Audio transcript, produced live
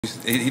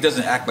He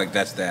doesn't act like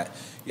that's that.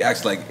 He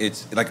acts like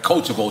it's like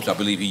culture vulture. I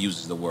believe he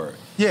uses the word.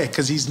 Yeah,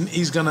 because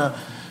he's gonna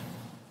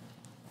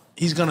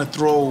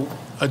throw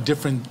a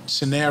different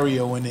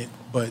scenario in it.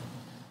 But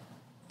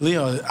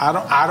Lyor,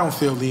 I don't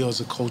feel Lyor's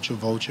a culture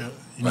vulture.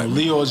 You know,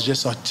 Lyor is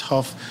just a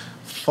tough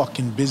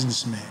fucking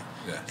businessman.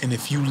 Yeah. And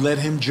if you let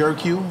him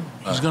jerk you,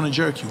 he's gonna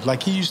jerk you.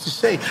 Like he used to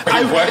say,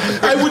 I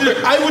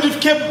would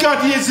have kept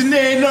Gotti as an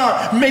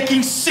A&R,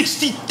 making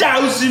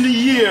 $60,000 a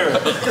year.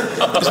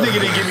 This nigga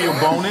didn't give me a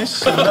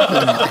bonus.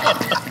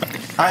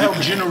 I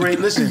helped generate.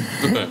 Listen,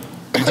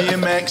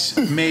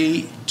 DMX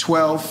May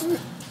 12th,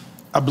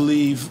 I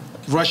believe.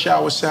 Rush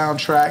Hour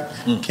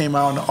soundtrack came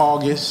out in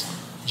August.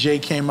 Jay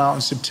came out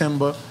in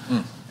September.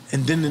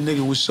 And then the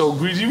nigga was so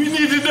greedy, we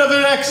need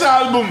another X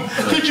album.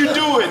 Could you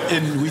do it?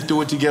 And we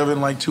threw it together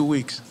in like 2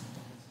 weeks.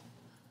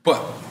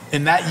 But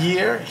in that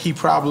year, he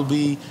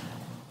probably,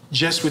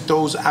 just with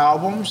those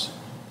albums,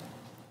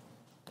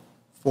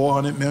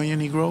 400 million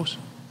he grossed.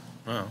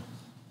 Wow.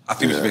 I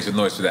think we should make some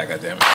noise for that, goddammit.